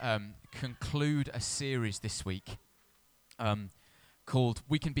conclude a series this week called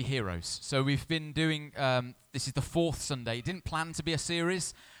We Can Be Heroes. So we've been doing, this is the fourth Sunday. It didn't plan to be a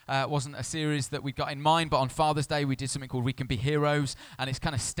series. It wasn't a series that we got in mind, but on Father's Day we did something called We Can Be Heroes, and it's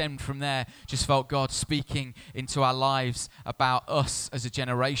kind of stemmed from there. Just felt God speaking into our lives about us as a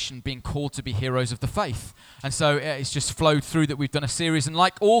generation being called to be heroes of the faith. And so it's just flowed through that we've done a series, and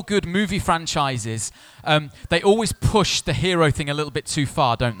like all good movie franchises, they always push the hero thing a little bit too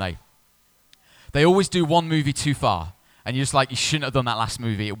far, don't they? They always do one movie too far, and you're just like, you shouldn't have done that last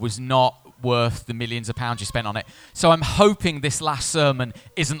movie. It was not worth the millions of pounds you spent on it. So I'm hoping this last sermon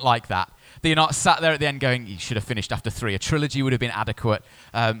isn't like that. That you're not sat there at the end going, you should have finished after 3. A trilogy would have been adequate.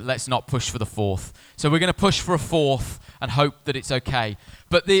 Let's not push for the 4th. So we're going to push for a 4th and hope that it's okay.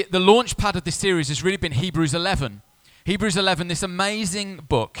 But the launch pad of this series has really been Hebrews 11. Hebrews 11, this amazing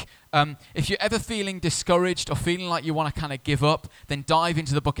book. If you're ever feeling discouraged or feeling like you want to kind of give up, then dive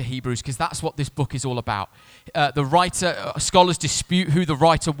into the book of Hebrews, because that's what this book is all about. The writer, scholars dispute who the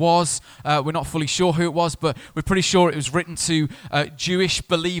writer was. We're not fully sure who it was, but we're pretty sure it was written to Jewish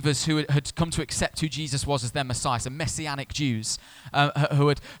believers who had come to accept who Jesus was as their Messiah, so Messianic Jews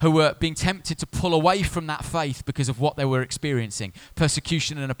who were being tempted to pull away from that faith because of what they were experiencing,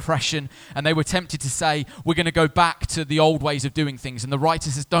 persecution and oppression, and they were tempted to say, we're going to go back to the old ways of doing things. And the writer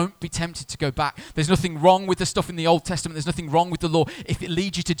says, don't be tempted to go back. There's nothing wrong with the stuff in the Old Testament. There's nothing wrong with the law. If it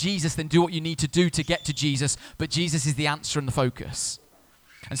leads you to Jesus, then do what you need to do to get to Jesus. But Jesus is the answer and the focus.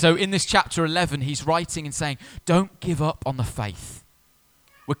 And so in this chapter 11, he's writing and saying, don't give up on the faith.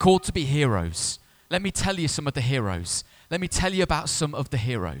 We're called to be heroes. Let me tell you some of the heroes. Let me tell you about some of the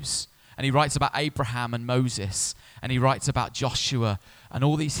heroes. And he writes about Abraham and Moses. And he writes about Joshua and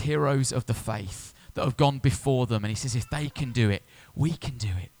all these heroes of the faith that have gone before them. And he says, if they can do it, we can do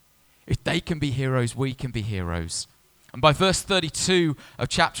it. If they can be heroes, we can be heroes. And by verse 32 of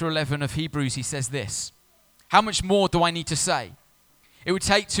chapter 11 of Hebrews, he says this: how much more do I need to say? It would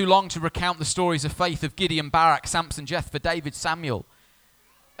take too long to recount the stories of faith of Gideon, Barak, Samson, Jephthah, David, Samuel,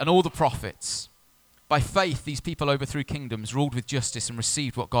 and all the prophets. By faith, these people overthrew kingdoms, ruled with justice, and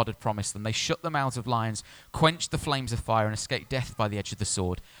received what God had promised them. They shut the mouths of lions, quenched the flames of fire, and escaped death by the edge of the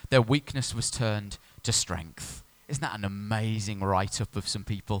sword. Their weakness was turned to strength. Isn't that an amazing write-up of some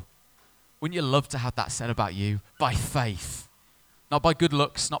people? Wouldn't you love to have that said about you? By faith. Not by good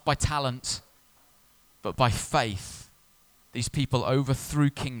looks, not by talent, but by faith. These people overthrew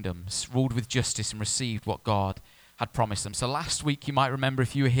kingdoms, ruled with justice, and received what God had promised them. So last week, you might remember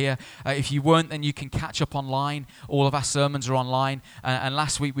if you were here. If you weren't, then you can catch up online. All of our sermons are online. And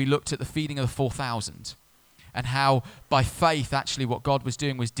last week, we looked at the feeding of the 4,000. And how by faith, actually, what God was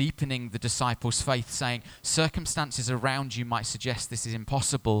doing was deepening the disciples' faith, saying, circumstances around you might suggest this is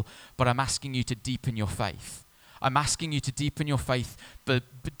impossible, but I'm asking you to deepen your faith. I'm asking you to deepen your faith, but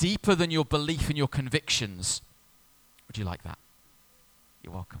deeper than your belief and your convictions. Would you like that?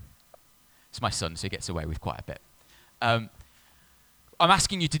 You're welcome. It's my son, so he gets away with quite a bit. I'm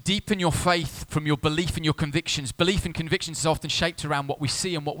asking you to deepen your faith from your belief and your convictions. Belief and convictions is often shaped around what we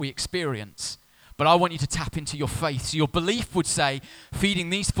see and what we experience. But I want you to tap into your faith. So your belief would say, feeding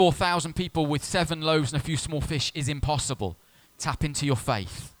these 4,000 people with 7 loaves and a few small fish is impossible. Tap into your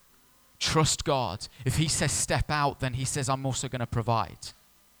faith. Trust God. If he says step out, then he says, I'm also going to provide.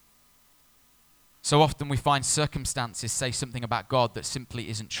 So often we find circumstances say something about God that simply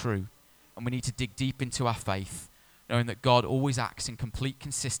isn't true. And we need to dig deep into our faith, knowing that God always acts in complete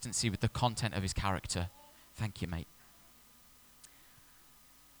consistency with the content of his character. Thank you, mate.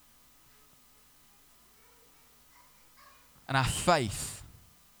 And our faith,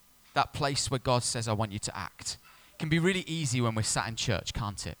 that place where God says, I want you to act, can be really easy when we're sat in church,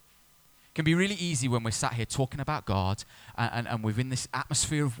 can't it? It can be really easy when we're sat here talking about God and we're in this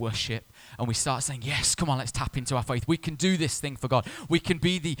atmosphere of worship and we start saying, yes, come on, let's tap into our faith. We can do this thing for God. We can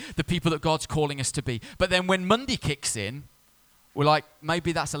be the people that God's calling us to be. But then when Monday kicks in, we're like,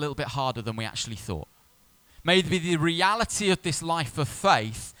 maybe that's a little bit harder than we actually thought. Maybe the reality of this life of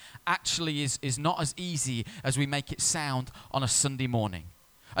faith actually is not as easy as we make it sound on a Sunday morning.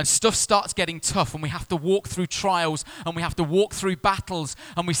 And stuff starts getting tough and we have to walk through trials and we have to walk through battles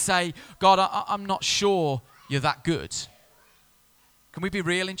and we say, God, I'm not sure you're that good. Can we be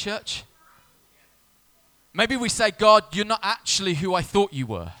real in church? Maybe we say, God, you're not actually who I thought you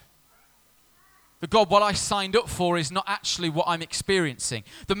were. That God, what I signed up for is not actually what I'm experiencing.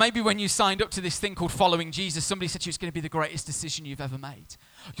 That maybe when you signed up to this thing called following Jesus, somebody said to you it's going to be the greatest decision you've ever made.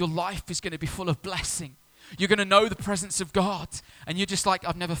 Your life is going to be full of blessing. You're going to know the presence of God. And you're just like,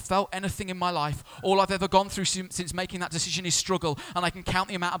 I've never felt anything in my life. All I've ever gone through since making that decision is struggle. And I can count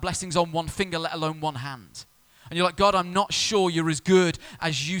the amount of blessings on one finger, let alone one hand. And you're like, God, I'm not sure you're as good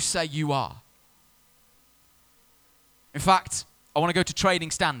as you say you are. In fact, I want to go to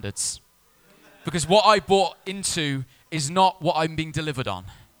trading standards because what I bought into is not what I'm being delivered on.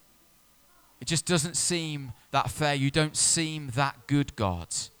 It just doesn't seem that fair. You don't seem that good, God.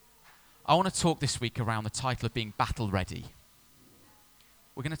 I want to talk this week around the title of being battle ready.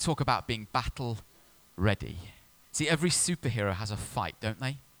 We're going to talk about being battle ready. See, every superhero has a fight, don't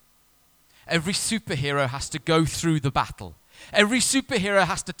they? Every superhero has to go through the battle. Every superhero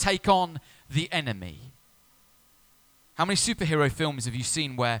has to take on the enemy. How many superhero films have you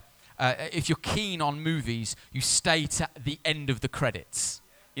seen where, if you're keen on movies, you stay to the end of the credits?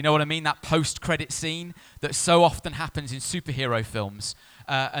 You know what I mean? That post-credit scene that so often happens in superhero films.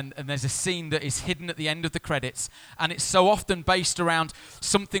 And there's a scene that is hidden at the end of the credits, and it's so often based around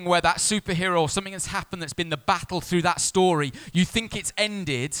something where that superhero or something that's happened that's been the battle through that story. You think it's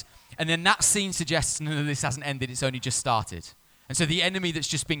ended, and then that scene suggests, no, this hasn't ended, it's only just started. And so the enemy that's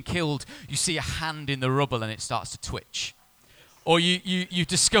just been killed, you see a hand in the rubble and it starts to twitch. Or you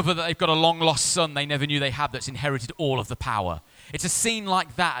discover that they've got a long-lost son they never knew they had that's inherited all of the power. It's a scene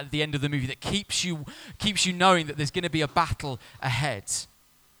like that at the end of the movie that keeps you knowing that there's going to be a battle ahead.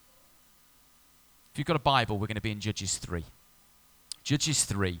 If you've got a Bible, we're going to be in Judges 3. Judges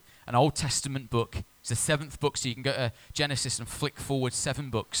 3, an Old Testament book. It's the 7th book, so you can go to Genesis and flick forward 7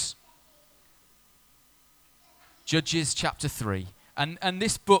 books. Judges chapter 3. And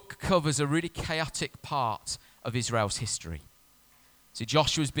this book covers a really chaotic part of Israel's history. See,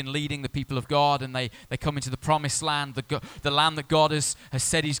 Joshua's been leading the people of God, and they come into the promised land, the land that God has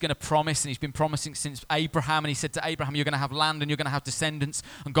said he's going to promise, and he's been promising since Abraham, and he said to Abraham, you're going to have land and you're going to have descendants,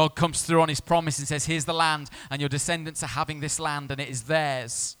 and God comes through on his promise and says, here's the land, and your descendants are having this land, and it is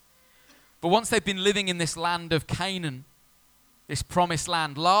theirs. But once they've been living in this land of Canaan, this promised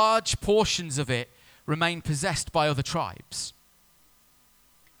land, large portions of it remain possessed by other tribes.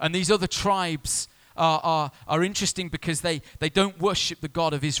 And these other tribes are interesting because they don't worship the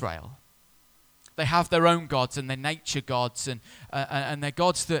God of Israel. They have their own gods and their nature gods and they're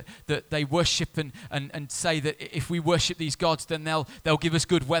gods that they worship and say that if we worship these gods, then they'll give us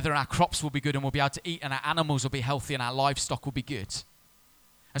good weather and our crops will be good and we'll be able to eat and our animals will be healthy and our livestock will be good.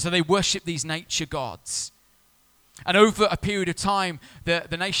 And so they worship these nature gods. And over a period of time,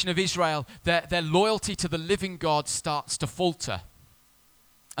 the nation of Israel, their loyalty to the living God starts to falter.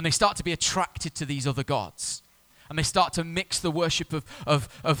 And they start to be attracted to these other gods. And they start to mix the worship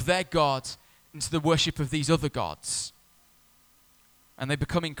of their God into the worship of these other gods. And they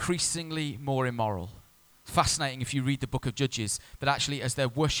become increasingly more immoral. It's fascinating if you read the book of Judges that actually as their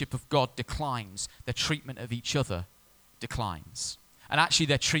worship of God declines, their treatment of each other declines. And actually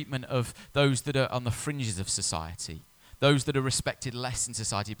their treatment of those that are on the fringes of society, those that are respected less in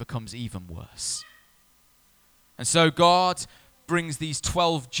society, becomes even worse. And so God brings these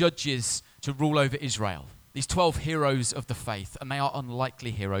 12 judges to rule over Israel. These 12 heroes of the faith, and they are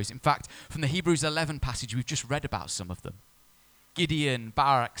unlikely heroes. In fact, from the Hebrews 11 passage, we've just read about some of them. Gideon,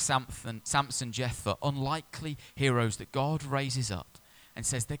 Barak, Samson, Jephthah, unlikely heroes that God raises up and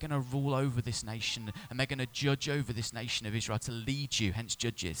says they're going to rule over this nation and they're going to judge over this nation of Israel to lead you, hence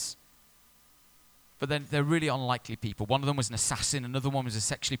judges. But then they're really unlikely people. One of them was an assassin. Another one was a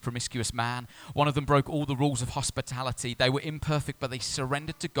sexually promiscuous man. One of them broke all the rules of hospitality. They were imperfect, but they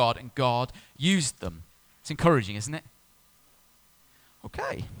surrendered to God, and God used them. It's encouraging, isn't it?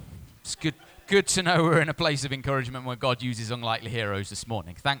 Okay. It's good to know we're in a place of encouragement where God uses unlikely heroes this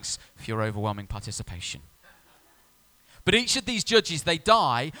morning. Thanks for your overwhelming participation. But each of these judges, they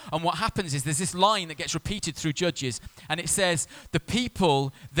die, and what happens is there's this line that gets repeated through Judges, and it says, the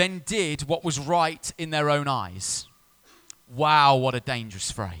people then did what was right in their own eyes. Wow, what a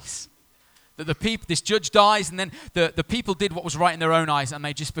dangerous phrase. That the people, this judge dies, and then the people did what was right in their own eyes, and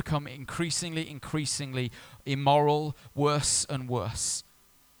they just become increasingly immoral, worse and worse.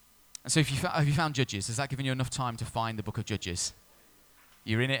 And so have you found Judges? Has that given you enough time to find the book of Judges?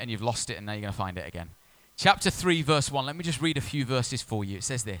 You're in it and you've lost it, and now you're going to find it again. Chapter 3, verse 1. Let me just read a few verses for you. It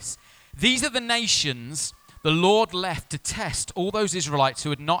says this. These are the nations the Lord left to test all those Israelites who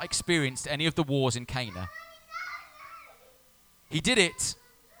had not experienced any of the wars in Canaan. He did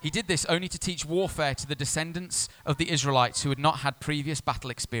this only to teach warfare to the descendants of the Israelites who had not had previous battle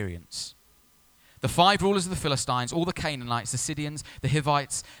experience. The 5 rulers of the Philistines, all the Canaanites, the Sidonians, the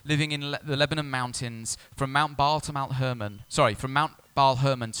Hivites, living in the Lebanon mountains, from Mount Baal to from Mount Baal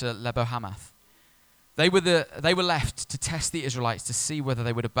Hermon to Lebo Hamath. They were left to test the Israelites to see whether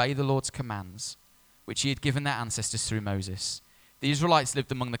they would obey the Lord's commands, which he had given their ancestors through Moses. The Israelites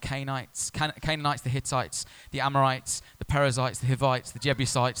lived among the Canaanites, the Hittites, the Amorites, the Perizzites, the Hivites, the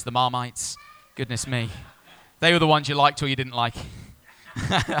Jebusites, the Marmites. Goodness me. They were the ones you liked or you didn't like.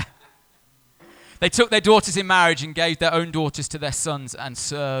 They took their daughters in marriage and gave their own daughters to their sons and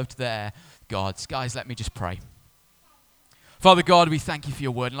served their gods. Guys, let me just pray. Father God, we thank you for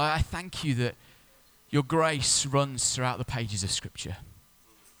your word. And I thank you that your grace runs throughout the pages of Scripture.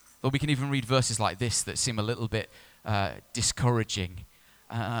 Lord, we can even read verses like this that seem a little bit discouraging.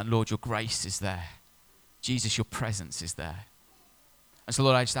 Lord, your grace is there. Jesus, your presence is there. And so,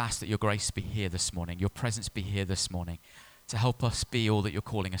 Lord, I just ask that your grace be here this morning, your presence be here this morning to help us be all that you're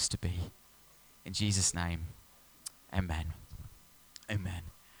calling us to be. In Jesus' name, amen. Amen.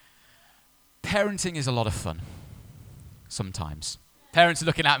 Parenting is a lot of fun, sometimes. Parents are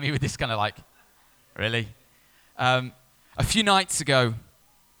looking at me with this kind of like, really? A few nights ago,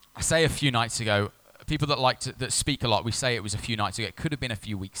 people that speak a lot, we say it was a few nights ago. It could have been a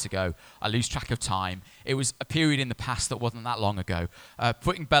few weeks ago. I lose track of time. It was a period in the past that wasn't that long ago.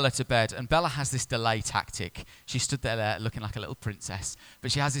 Putting Bella to bed, and Bella has this delay tactic. She stood there looking like a little princess, but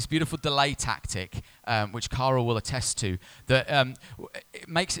she has this beautiful delay tactic, which Cara will attest to, that it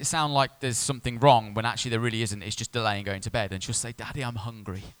makes it sound like there's something wrong when actually there really isn't. It's just delaying going to bed. And she'll say, "Daddy, I'm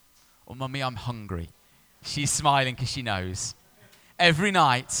hungry," or "Mummy, I'm hungry." She's smiling because she knows. Every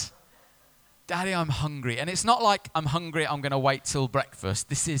night, "Daddy, I'm hungry." And it's not like I'm hungry, I'm going to wait till breakfast.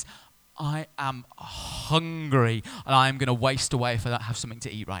 This is, I am hungry and I'm going to waste away if I don't have something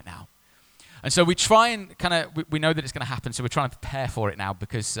to eat right now. And so we try and we know that it's going to happen, so we're trying to prepare for it now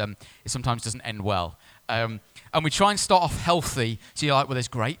because it sometimes doesn't end well. And we try and start off healthy. So you're like, well, there's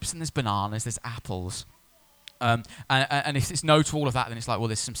grapes and there's bananas, there's apples. And if it's no to all of that, then it's like, well,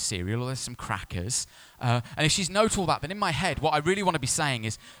 there's some cereal or there's some crackers. And if she's no to all that, then in my head, what I really want to be saying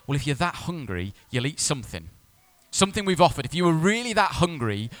is, well, if you're that hungry, you'll eat something. Something we've offered. If you were really that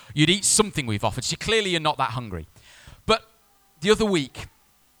hungry, you'd eat something we've offered. So clearly you're not that hungry. But the other week,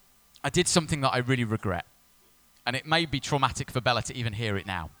 I did something that I really regret. And it may be traumatic for Bella to even hear it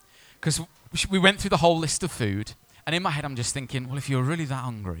now. Because we went through the whole list of food. And in my head, I'm just thinking, well, if you're really that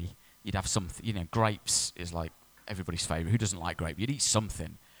hungry, you'd have something. Grapes is like everybody's favorite. Who doesn't like grape? You'd eat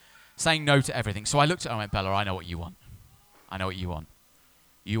something. Saying no to everything. So I looked at her and went, "Bella, I know what you want. I know what you want.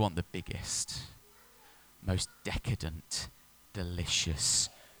 You want the biggest, most decadent, delicious,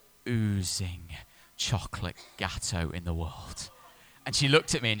 oozing chocolate gatto in the world." And she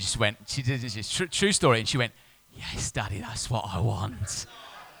looked at me and just went, she did this true story, and she went, "Yes, Daddy, that's what I want."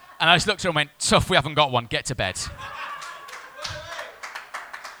 And I just looked at her and went, "Tough, we haven't got one. Get to bed."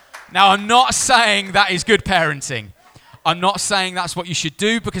 Now, I'm not saying that is good parenting. I'm not saying that's what you should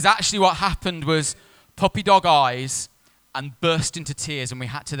do, because actually what happened was puppy dog eyes and burst into tears, and we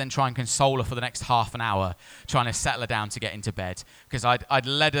had to then try and console her for the next half an hour, trying to settle her down to get into bed, because I'd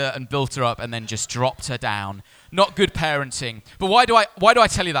led her and built her up and then just dropped her down. Not good parenting. But why do I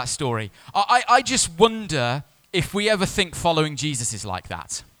tell you that story? I just wonder if we ever think following Jesus is like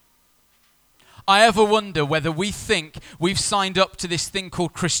that. I ever wonder whether we think we've signed up to this thing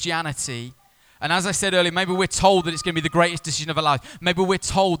called Christianity. And as I said earlier, maybe we're told that it's going to be the greatest decision of our life. Maybe we're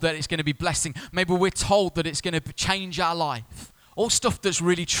told that it's going to be blessing. Maybe we're told that it's going to change our life. All stuff that's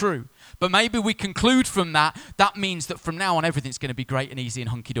really true. But maybe we conclude from that means that from now on everything's going to be great and easy and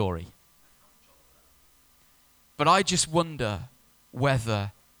hunky-dory. But I just wonder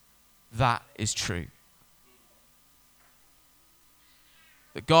whether that is true.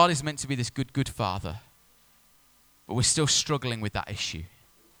 That God is meant to be this good, good Father, but we're still struggling with that issue.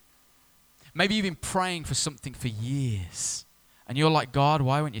 Maybe you've been praying for something for years, and you're like, "God,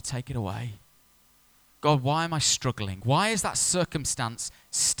 why won't you take it away? God, why am I struggling? Why is that circumstance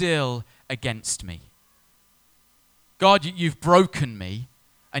still against me? God, you've broken me,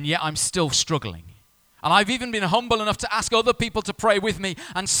 and yet I'm still struggling." And I've even been humble enough to ask other people to pray with me,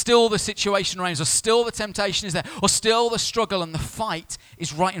 and still the situation reigns, or still the temptation is there, or still the struggle and the fight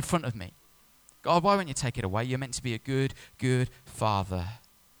is right in front of me. God, why won't you take it away? You're meant to be a good, good Father.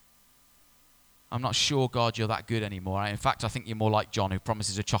 I'm not sure, God, you're that good anymore. In fact, I think you're more like John, who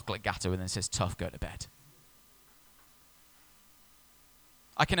promises a chocolate gatto and then says, "Tough, go to bed."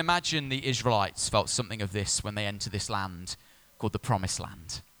 I can imagine the Israelites felt something of this when they entered this land called the Promised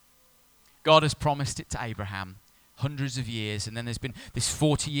Land. God has promised it to Abraham hundreds of years, and then there's been this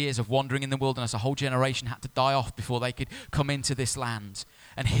 40 years of wandering in the wilderness. A whole generation had to die off before they could come into this land.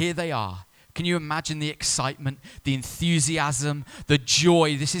 And here they are. Can you imagine the excitement, the enthusiasm, the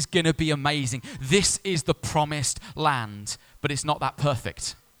joy? This is going to be amazing. This is the promised land, but it's not that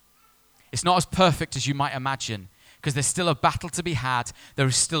perfect. It's not as perfect as you might imagine, because there's still a battle to be had. There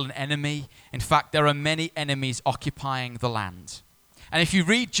is still an enemy. In fact, there are many enemies occupying the land. And if you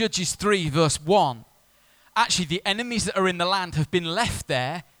read Judges 3, verse 1, actually the enemies that are in the land have been left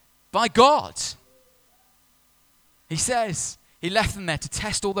there by God. He says he left them there to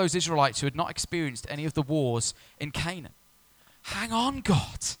test all those Israelites who had not experienced any of the wars in Canaan. Hang on,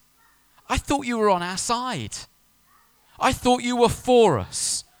 God. I thought you were on our side. I thought you were for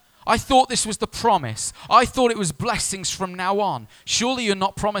us. I thought this was the promise. I thought it was blessings from now on. Surely you're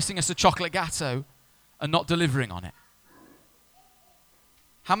not promising us a chocolate gâteau and not delivering on it.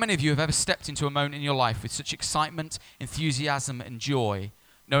 How many of you have ever stepped into a moment in your life with such excitement, enthusiasm, and joy,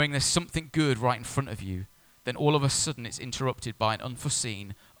 knowing there's something good right in front of you, then all of a sudden it's interrupted by an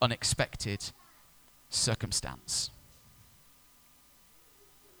unforeseen, unexpected circumstance?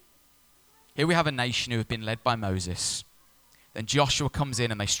 Here we have a nation who have been led by Moses. Then Joshua comes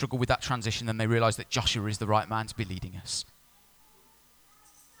in and they struggle with that transition. Then they realize that Joshua is the right man to be leading us.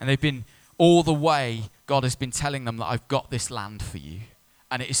 And they've been all the way, God has been telling them that I've got this land for you.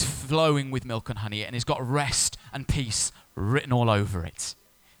 And it is flowing with milk and honey. And it's got rest and peace written all over it.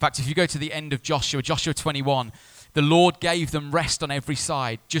 In fact, if you go to the end of Joshua 21, the Lord gave them rest on every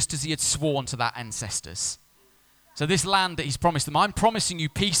side, just as he had sworn to their ancestors. So this land that he's promised them, I'm promising you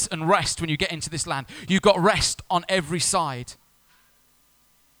peace and rest when you get into this land. You've got rest on every side.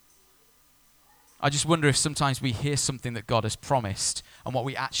 I just wonder if sometimes we hear something that God has promised and what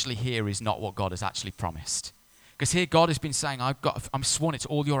we actually hear is not what God has actually promised. Because here God has been saying, I'm sworn it to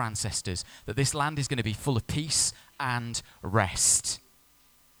all your ancestors that this land is going to be full of peace and rest.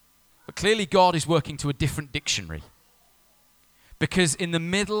 But clearly God is working to a different dictionary. Because in the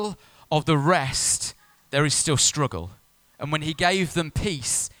middle of the rest, there is still struggle. And when he gave them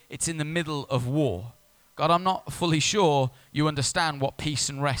peace, it's in the middle of war. God, I'm not fully sure you understand what peace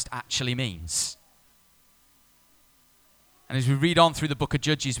and rest actually means. And as we read on through the book of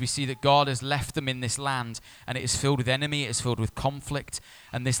Judges, we see that God has left them in this land, and it is filled with enemy, it is filled with conflict,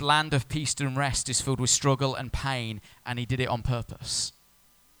 and this land of peace and rest is filled with struggle and pain, and he did it on purpose.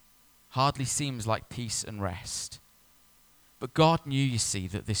 Hardly seems like peace and rest. But God knew, you see,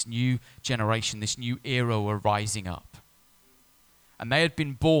 that this new generation, this new era were rising up. And they had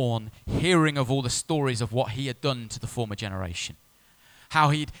been born hearing of all the stories of what he had done to the former generation.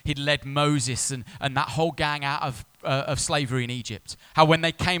 How he'd led Moses and that whole gang out of slavery in Egypt. How when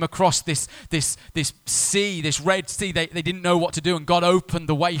they came across this sea, this Red Sea, they didn't know what to do, and God opened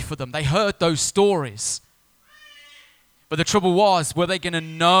the way for them. They heard those stories. But the trouble was, were they going to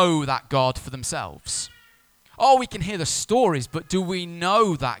know that God for themselves? Oh, we can hear the stories, but do we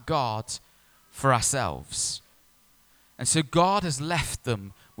know that God for ourselves? And so God has left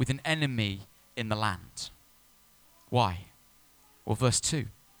them with an enemy in the land. Why? Well, verse 2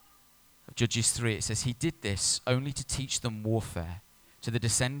 of Judges 3, it says, he did this only to teach them warfare to the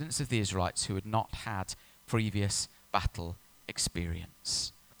descendants of the Israelites who had not had previous battle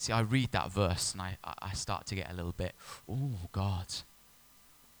experience. See, I read that verse and I start to get a little bit, oh, God,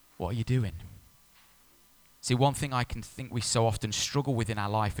 what are you doing? See, one thing I can think we so often struggle with in our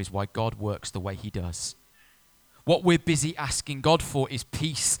life is why God works the way he does. What we're busy asking God for is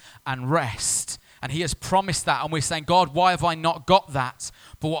peace and rest. And he has promised that. And we're saying, God, why have I not got that?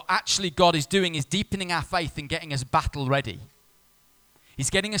 But what actually God is doing is deepening our faith and getting us battle ready.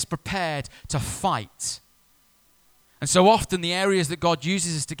 He's getting us prepared to fight. And so often the areas that God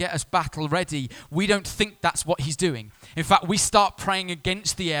uses us to get us battle ready, we don't think that's what he's doing. In fact, we start praying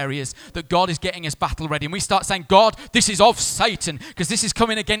against the areas that God is getting us battle ready. And we start saying, God, this is of Satan because this is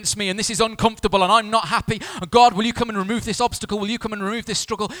coming against me and this is uncomfortable and I'm not happy. And God, will you come and remove this obstacle? Will you come and remove this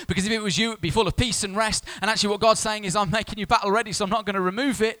struggle? Because if it was you, it'd be full of peace and rest. And actually what God's saying is, I'm making you battle ready, so I'm not going to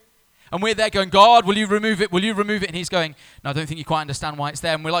remove it. And we're there going, God, will you remove it? Will you remove it? And he's going, no, I don't think you quite understand why it's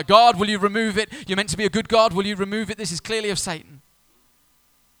there. And we're like, God, will you remove it? You're meant to be a good God. Will you remove it? This is clearly of Satan.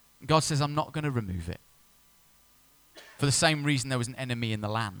 And God says, I'm not going to remove it. For the same reason there was an enemy in the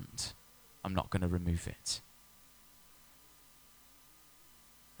land, I'm not going to remove it.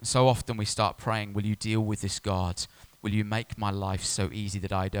 And so often we start praying, will you deal with this, God? Will you make my life so easy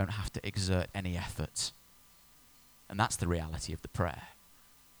that I don't have to exert any effort? And that's the reality of the prayer.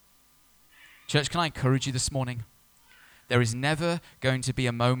 Church, can I encourage you this morning? There is never going to be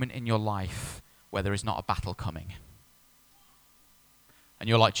a moment in your life where there is not a battle coming. And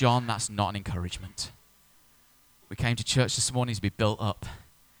you're like, John, that's not an encouragement. We came to church this morning to be built up.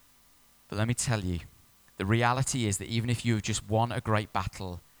 But let me tell you, the reality is that even if you've just won a great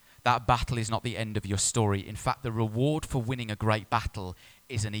battle, that battle is not the end of your story. In fact, the reward for winning a great battle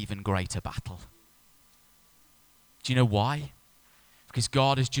is an even greater battle. Do you know why? Because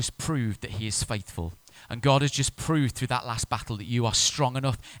God has just proved that he is faithful. And God has just proved through that last battle that you are strong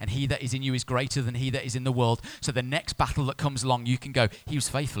enough and he that is in you is greater than he that is in the world. So the next battle that comes along, you can go, he was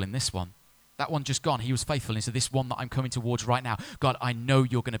faithful in this one. That one just gone. He was faithful. And so this one that I'm coming towards right now, God, I know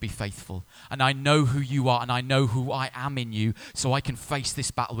you're going to be faithful. And I know who you are, and I know who I am in you, so I can face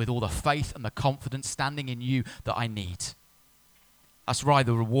this battle with all the faith and the confidence standing in you that I need. That's why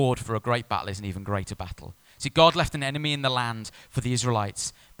the reward for a great battle is an even greater battle. See, God left an enemy in the land for the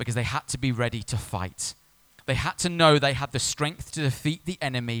Israelites because they had to be ready to fight. They had to know they had the strength to defeat the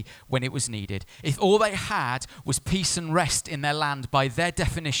enemy when it was needed. If all they had was peace and rest in their land, by their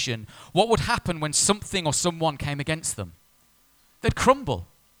definition, what would happen when something or someone came against them? They'd crumble.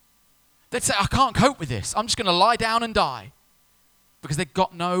 They'd say, I can't cope with this. I'm just going to lie down and die. Because they'd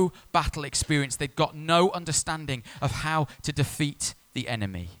got no battle experience. They'd got no understanding of how to defeat the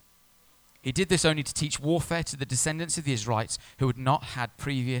enemy. He did this only to teach warfare to the descendants of the Israelites who had not had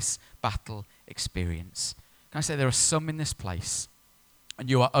previous battle experience. Can I say there are some in this place, and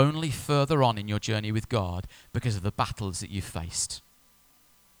you are only further on in your journey with God because of the battles that you've faced.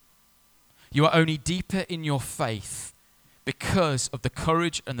 You are only deeper in your faith because of the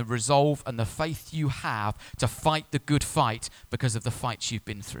courage and the resolve and the faith you have to fight the good fight because of the fights you've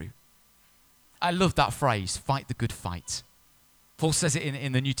been through. I love that phrase, fight the good fight. Paul says it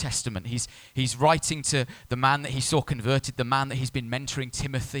in the New Testament. He's writing to the man that he saw converted, the man that he's been mentoring,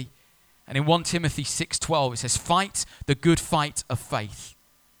 Timothy. And in 1 Timothy 6:12, it says, fight the good fight of faith.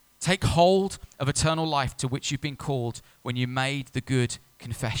 Take hold of eternal life to which you've been called when you made the good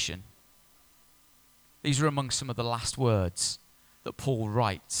confession. These are among some of the last words that Paul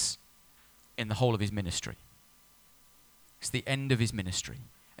writes in the whole of his ministry. It's the end of his ministry.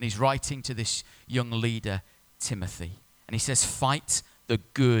 And he's writing to this young leader, Timothy. And he says, fight the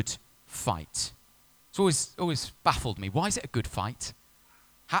good fight. It's always baffled me. Why is it a good fight?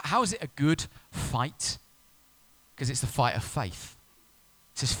 How is it a good fight? Because it's the fight of faith.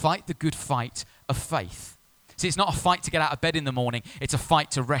 It says, fight the good fight of faith. See, it's not a fight to get out of bed in the morning. It's a fight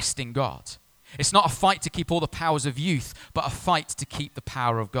to rest in God. It's not a fight to keep all the powers of youth, but a fight to keep the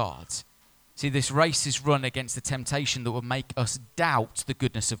power of God. See, this race is run against the temptation that will make us doubt the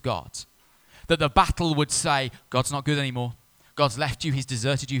goodness of God. That the battle would say, God's not good anymore. God's left you, he's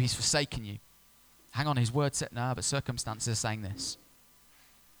deserted you, he's forsaken you. Hang on, his word said, no, but circumstances are saying this.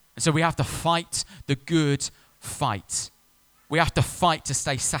 And so we have to fight the good fight. We have to fight to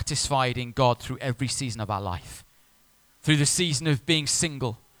stay satisfied in God through every season of our life. Through the season of being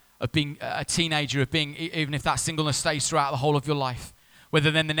single, of being a teenager, of being, even if that singleness stays throughout the whole of your life. Whether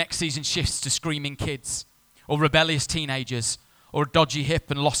then the next season shifts to screaming kids, or rebellious teenagers, or a dodgy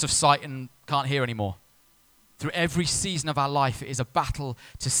hip and loss of sight and can't hear anymore. Through every season of our life, it is a battle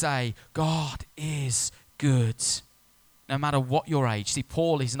to say, God is good. No matter what your age. See,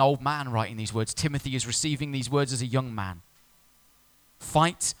 Paul is an old man writing these words. Timothy is receiving these words as a young man.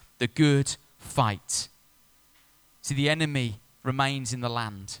 Fight the good fight. See, the enemy remains in the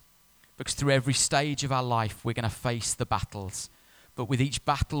land because through every stage of our life, we're going to face the battles. But with each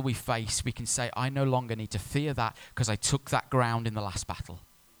battle we face, we can say, I no longer need to fear that because I took that ground in the last battle.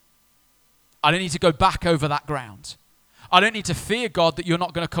 I don't need to go back over that ground. I don't need to fear, God, that you're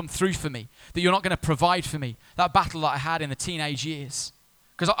not going to come through for me, that you're not going to provide for me. That battle that I had in the teenage years.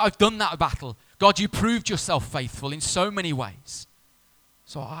 Because I've done that battle. God, you proved yourself faithful in so many ways.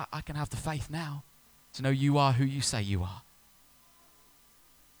 So I can have the faith now to know you are who you say you are.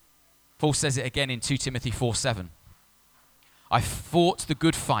 Paul says it again in 2 Timothy 4:7. I fought the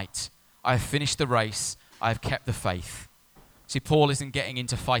good fight. I have finished the race. I have kept the faith. See, Paul isn't getting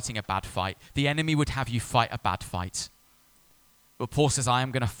into fighting a bad fight. The enemy would have you fight a bad fight. But Paul says, I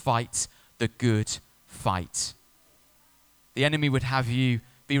am going to fight the good fight. The enemy would have you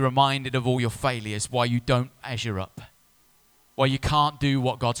be reminded of all your failures, why you don't measure up, why you can't do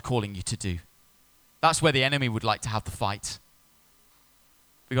what God's calling you to do. That's where the enemy would like to have the fight.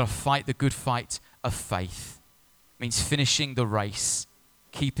 We've got to fight the good fight of faith. It means finishing the race,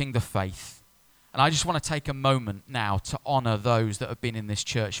 keeping the faith. And I just want to take a moment now to honor those that have been in this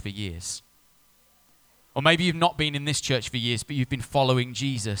church for years. Or maybe you've not been in this church for years, but you've been following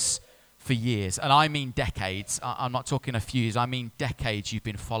Jesus for years. And I mean decades. I'm not talking a few years. I mean decades you've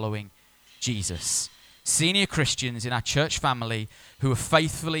been following Jesus. Senior Christians in our church family who have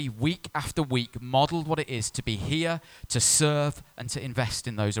faithfully, week after week, modeled what it is to be here, to serve, and to invest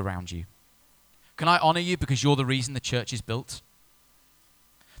in those around you. Can I honor you because you're the reason the church is built?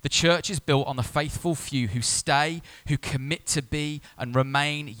 The church is built on the faithful few who stay, who commit to be and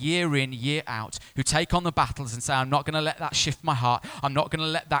remain year in, year out, who take on the battles and say, I'm not going to let that shift my heart. I'm not going to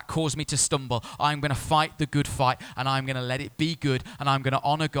let that cause me to stumble. I'm going to fight the good fight and I'm going to let it be good and I'm going to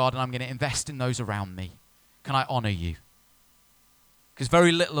honor God and I'm going to invest in those around me. Can I honor you? Because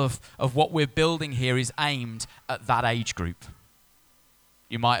very little of what we're building here is aimed at that age group.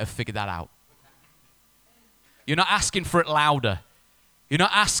 You might have figured that out. You're not asking for it louder. You're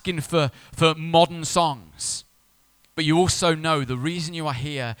not asking for modern songs. But you also know the reason you are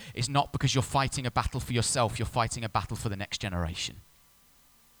here is not because you're fighting a battle for yourself. You're fighting a battle for the next generation.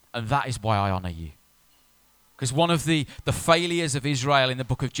 And that is why I honor you. Because one of the failures of Israel in the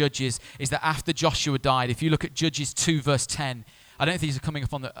book of Judges is that after Joshua died, if you look at Judges 2 verse 10, I don't think these are coming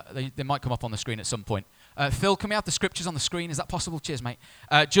up on they might come up on the screen at some point. Phil, can we have the scriptures on the screen? Is that possible? Cheers, mate.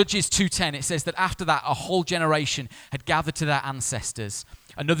 Judges 2:10, it says that after that, a whole generation had gathered to their ancestors.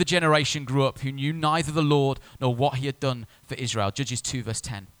 Another generation grew up who knew neither the Lord nor what he had done for Israel. Judges 2 verse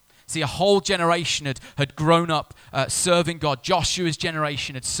 10. See, a whole generation had grown up serving God. Joshua's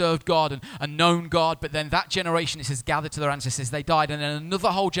generation had served God and known God, but then that generation, it says, gathered to their ancestors. They died, and then another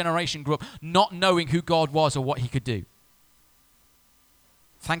whole generation grew up not knowing who God was or what he could do.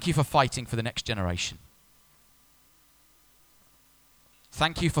 Thank you for fighting for the next generation.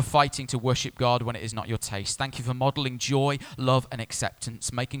 Thank you for fighting to worship God when it is not your taste. Thank you for modeling joy, love, and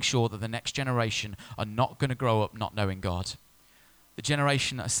acceptance, making sure that the next generation are not going to grow up not knowing God. The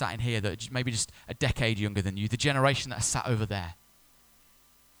generation that are sat in here that are maybe just a decade younger than you, the generation that are sat over there.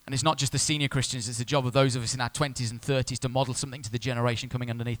 And it's not just the senior Christians, it's the job of those of us in our 20s and 30s to model something to the generation coming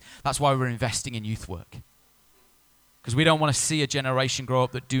underneath. That's why we're investing in youth work. Because we don't want to see a generation grow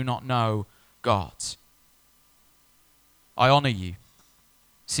up that do not know God. I honor you,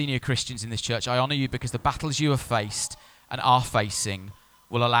 senior Christians in this church. I honor you because the battles you have faced and are facing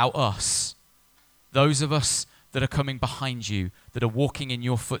will allow us, those of us that are coming behind you, that are walking in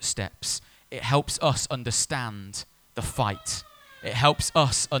your footsteps, it helps us understand the fight. It helps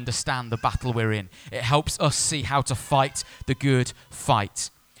us understand the battle we're in. It helps us see how to fight the good fight.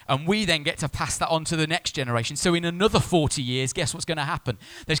 And we then get to pass that on to the next generation. So in another 40 years, guess what's going to happen?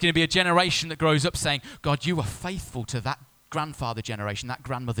 There's going to be a generation that grows up saying, God, you were faithful to that grandfather generation, that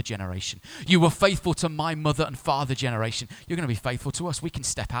grandmother generation. You were faithful to my mother and father generation. You're going to be faithful to us. We can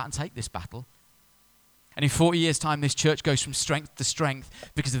step out and take this battle. And in 40 years' time, this church goes from strength to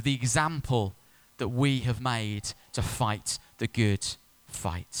strength because of the example that we have made to fight the good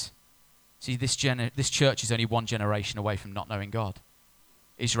fight. See, this church is only one generation away from not knowing God.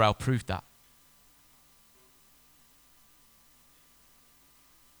 Israel proved that.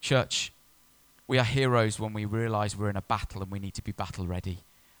 Church, we are heroes when we realize we're in a battle and we need to be battle ready.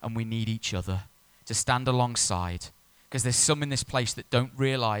 And we need each other to stand alongside. Because there's some in this place that don't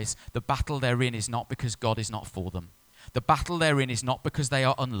realize the battle they're in is not because God is not for them. The battle they're in is not because they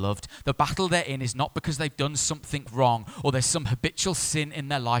are unloved. The battle they're in is not because they've done something wrong or there's some habitual sin in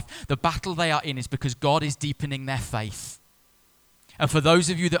their life. The battle they are in is because God is deepening their faith. And for those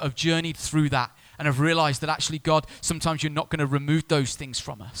of you that have journeyed through that and have realized that actually God, sometimes you're not going to remove those things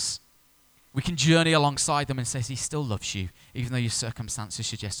from us. We can journey alongside them and say he still loves you, even though your circumstances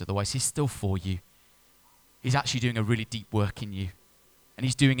suggest otherwise. He's still for you. He's actually doing a really deep work in you. And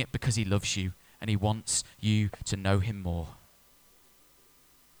he's doing it because he loves you and he wants you to know him more.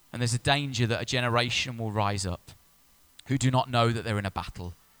 And there's a danger that a generation will rise up who do not know that they're in a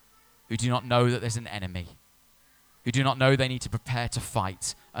battle, who do not know that there's an enemy, who do not know they need to prepare to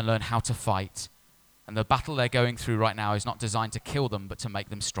fight and learn how to fight. And the battle they're going through right now is not designed to kill them, but to make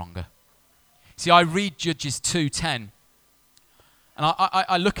them stronger. See, I read Judges 2:10, and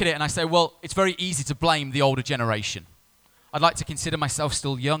I look at it and I say, well, it's very easy to blame the older generation. I'd like to consider myself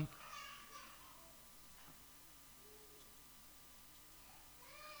still young.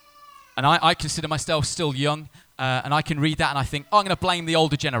 And I consider myself still young, and I can read that and I think, I'm going to blame the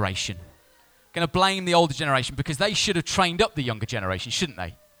older generation. Going to blame the older generation because they should have trained up the younger generation, shouldn't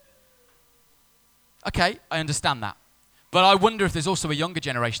they? Okay, I understand that. But I wonder if there's also a younger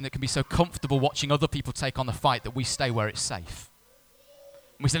generation that can be so comfortable watching other people take on the fight that we stay where it's safe.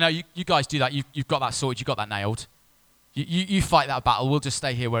 And we say, no, you guys do that. You've got that sorted. You've got that nailed. You fight that battle. We'll just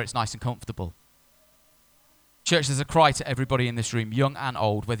stay here where it's nice and comfortable. Church, there's a cry to everybody in this room, young and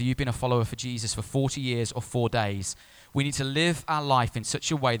old, whether you've been a follower for Jesus for 40 years or 4 days. We need to live our life in such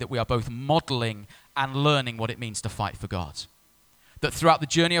a way that we are both modeling and learning what it means to fight for God. That throughout the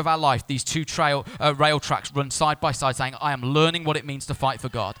journey of our life, these two rail tracks run side by side saying, I am learning what it means to fight for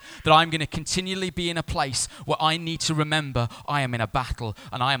God. That I'm going to continually be in a place where I need to remember I am in a battle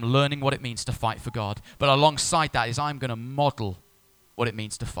and I am learning what it means to fight for God. But alongside that is I'm going to model what it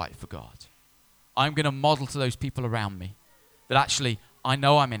means to fight for God. I'm going to model to those people around me that actually I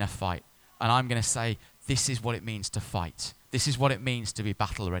know I'm in a fight and I'm going to say, this is what it means to fight. This is what it means to be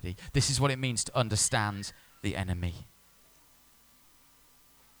battle ready. This is what it means to understand the enemy.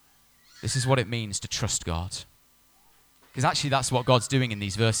 This is what it means to trust God. Because actually that's what God's doing in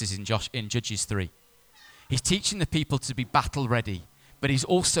these verses in Judges 3. He's teaching the people to be battle ready, but he's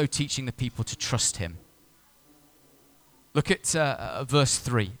also teaching the people to trust him. Look at verse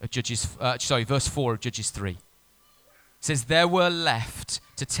 3 of verse 4 of Judges 3. It says, there were left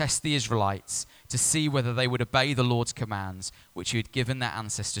to test the Israelites to see whether they would obey the Lord's commands, which he had given their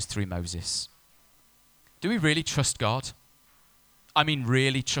ancestors through Moses. Do we really trust God? I mean,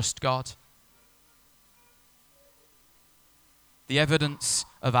 really trust God? The evidence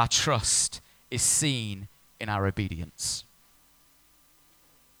of our trust is seen in our obedience.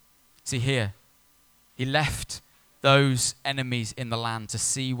 See here, he left those enemies in the land to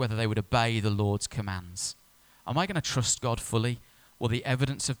see whether they would obey the Lord's commands. Am I going to trust God fully? Well, the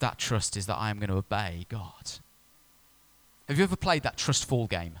evidence of that trust is that I am going to obey God. Have you ever played that trust fall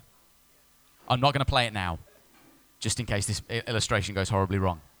game? I'm not going to play it now, just in case this illustration goes horribly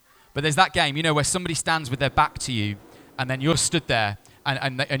wrong. But there's that game, where somebody stands with their back to you, and then you're stood there,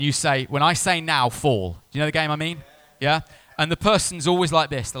 and you say, when I say now, fall. Do you know the game I mean? Yeah? And the person's always like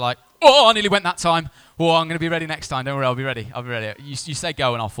this. They're like, oh, I nearly went that time. Oh, I'm going to be ready next time. Don't worry, I'll be ready. You say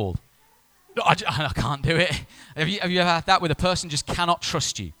go and I'll fall. No, I can't do it. Have you ever had that where the person just cannot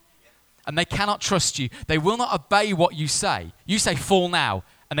trust you? And they cannot trust you. They will not obey what you say. You say fall now,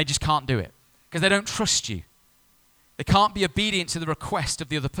 and they just can't do it because they don't trust you. They can't be obedient to the request of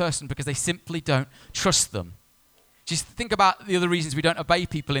the other person because they simply don't trust them. Just think about the other reasons we don't obey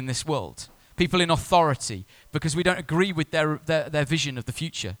people in this world. People in authority, because we don't agree with their vision of the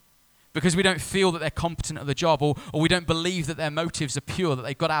future. Because we don't feel that they're competent at the job, or we don't believe that their motives are pure, that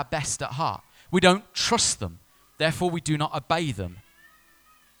they've got our best at heart. We don't trust them. Therefore, we do not obey them.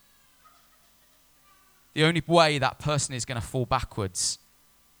 The only way that person is going to fall backwards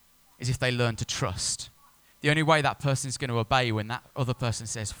is if they learn to trust. The only way that person is going to obey when that other person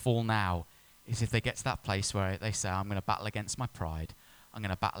says fall now is if they get to that place where they say, I'm going to battle against my pride, I'm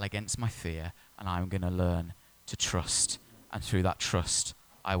going to battle against my fear, and I'm going to learn to trust. And through that trust,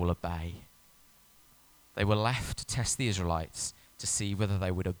 I will obey. They were left to test the Israelites to see whether they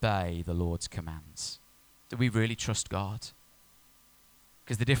would obey the Lord's commands. Do we really trust God?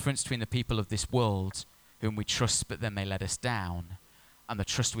 Because the difference between the people of this world, whom we trust but then they let us down, and the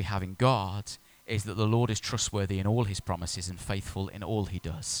trust we have in God, is that the Lord is trustworthy in all his promises and faithful in all he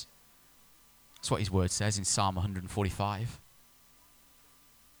does. That's what his word says in Psalm 145.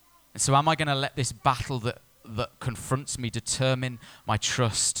 And so am I going to let this battle that confronts me determine my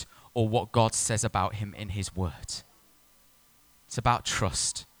trust or what God says about him in his word? It's about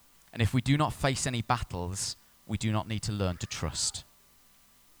trust. And if we do not face any battles, we do not need to learn to trust.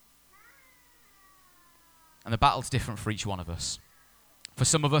 And the battle's different for each one of us. For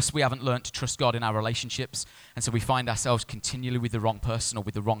some of us, we haven't learned to trust God in our relationships, and so we find ourselves continually with the wrong person or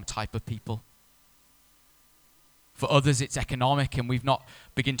with the wrong type of people. For others, it's economic, and we've not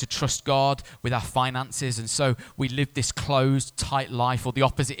begun to trust God with our finances, and so we live this closed, tight life, or the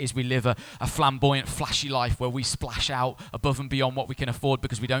opposite is we live a flamboyant, flashy life where we splash out above and beyond what we can afford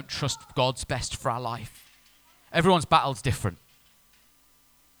because we don't trust God's best for our life. Everyone's battle's different.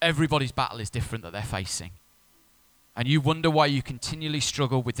 Everybody's battle is different that they're facing. And you wonder why you continually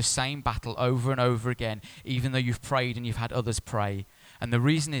struggle with the same battle over and over again, even though you've prayed and you've had others pray. And the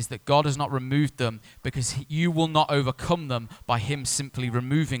reason is that God has not removed them because you will not overcome them by him simply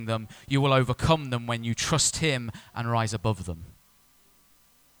removing them. You will overcome them when you trust him and rise above them.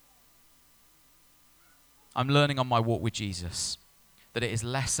 I'm learning on my walk with Jesus that it is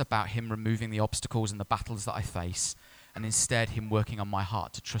less about him removing the obstacles and the battles that I face, and instead him working on my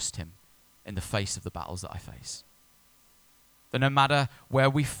heart to trust him in the face of the battles that I face. That no matter where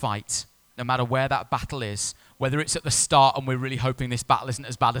we fight, no matter where that battle is, whether it's at the start and we're really hoping this battle isn't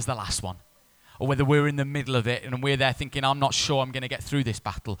as bad as the last one, or whether we're in the middle of it and we're there thinking, I'm not sure I'm going to get through this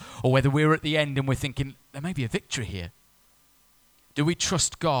battle, or whether we're at the end and we're thinking, there may be a victory here. Do we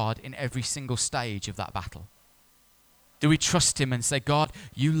trust God in every single stage of that battle? Do we trust him and say, God,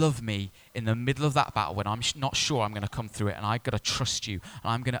 you love me in the middle of that battle when I'm not sure I'm going to come through it, and I've got to trust you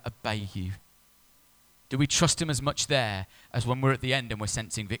and I'm going to obey you? Do we trust him as much there as when we're at the end and we're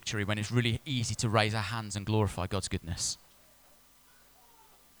sensing victory, when it's really easy to raise our hands and glorify God's goodness?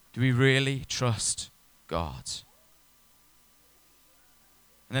 Do we really trust God?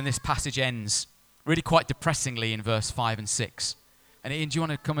 And then this passage ends really quite depressingly in verse 5 and 6. And Ian, do you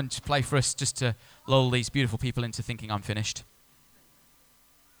want to come and play for us just to lull these beautiful people into thinking I'm finished?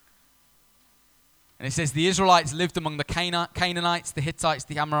 And it says, the Israelites lived among the Canaanites, the Hittites,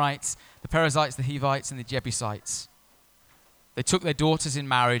 the Amorites, the Perizzites, the Hivites, and the Jebusites. They took their daughters in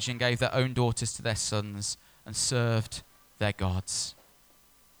marriage and gave their own daughters to their sons and served their gods.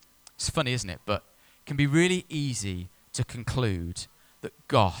 It's funny, isn't it? But it can be really easy to conclude that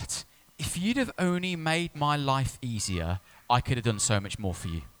God, if you'd have only made my life easier, I could have done so much more for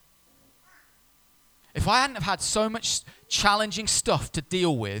you. If I hadn't have had so much challenging stuff to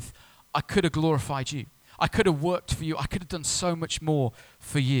deal with, I could have glorified you. I could have worked for you. I could have done so much more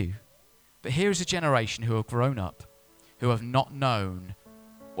for you. But here is a generation who have grown up, who have not known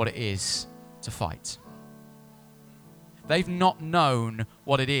what it is to fight. They've not known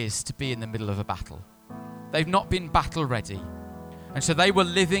what it is to be in the middle of a battle. They've not been battle ready. And so they were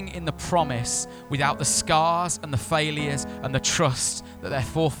living in the promise without the scars and the failures and the trust that their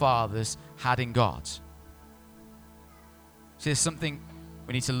forefathers had in God. So there's something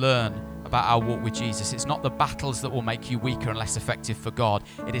we need to learn about our walk with Jesus. It's not the battles that will make you weaker and less effective for God.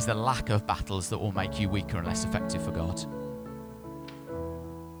 It is the lack of battles that will make you weaker and less effective for God.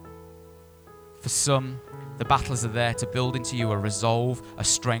 For some, the battles are there to build into you a resolve, a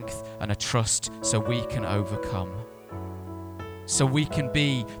strength, and a trust so we can overcome. So we can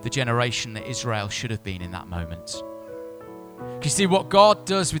be the generation that Israel should have been in that moment. You see, what God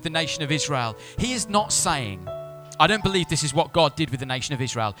does with the nation of Israel, He is not saying, I don't believe this is what God did with the nation of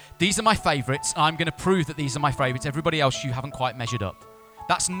Israel. These are my favorites, and I'm going to prove that these are my favorites. Everybody else, you haven't quite measured up.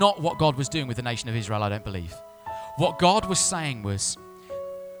 That's not what God was doing with the nation of Israel, I don't believe. What God was saying was,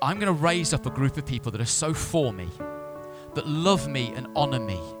 I'm going to raise up a group of people that are so for me, that love me and honor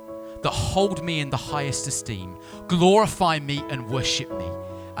me, that hold me in the highest esteem, glorify me and worship me.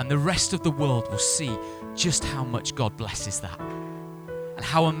 And the rest of the world will see just how much God blesses that. And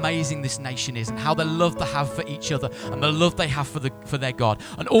how amazing this nation is, and how the love they have for each other, and the love they have for their God.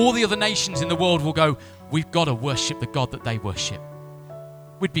 And all the other nations in the world will go, we've got to worship the God that they worship.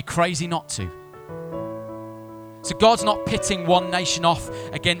 We'd be crazy not to. So God's not pitting one nation off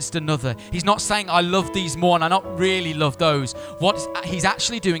against another. He's not saying, I love these more and I not really love those. What He's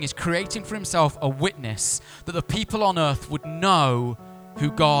actually doing is creating for Himself a witness that the people on earth would know who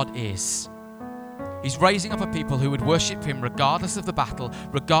God is. He's raising up a people who would worship Him regardless of the battle,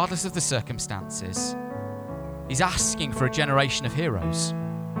 regardless of the circumstances. He's asking for a generation of heroes.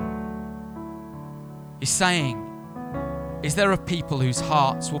 He's saying, is there a people whose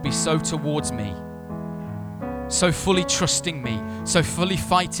hearts will be so towards me, so fully trusting me, so fully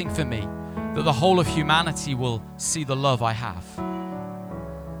fighting for me, that the whole of humanity will see the love I have?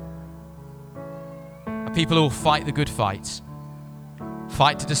 A people who will fight the good fight,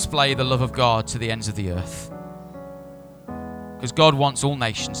 fight to display the love of God to the ends of the earth. Because God wants all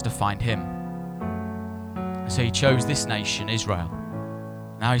nations to find Him. And so He chose this nation, Israel.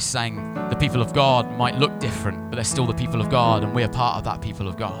 Now He's saying the people of God might look different, but they're still the people of God, and we're part of that people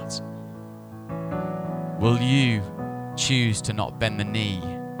of God. Will you choose to not bend the knee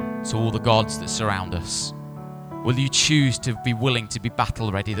to all the gods that surround us? Will you choose to be willing to be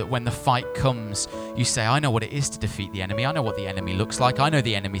battle ready, that when the fight comes, you say, I know what it is to defeat the enemy. I know what the enemy looks like. I know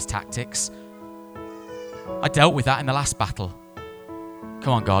the enemy's tactics. I dealt with that in the last battle.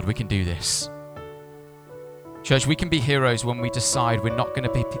 Come on, God, we can do this. Church, we can be heroes when we decide we're going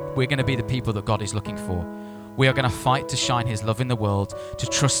to be the people that God is looking for. We are going to fight to shine His love in the world, to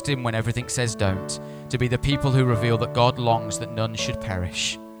trust Him when everything says don't, to be the people who reveal that God longs that none should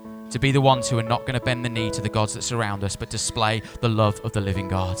perish, to be the ones who are not going to bend the knee to the gods that surround us, but display the love of the living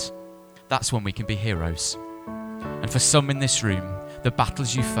God. That's when we can be heroes. And for some in this room, the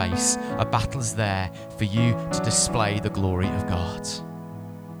battles you face are battles there for you to display the glory of God.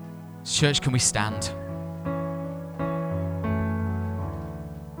 Church, can we stand?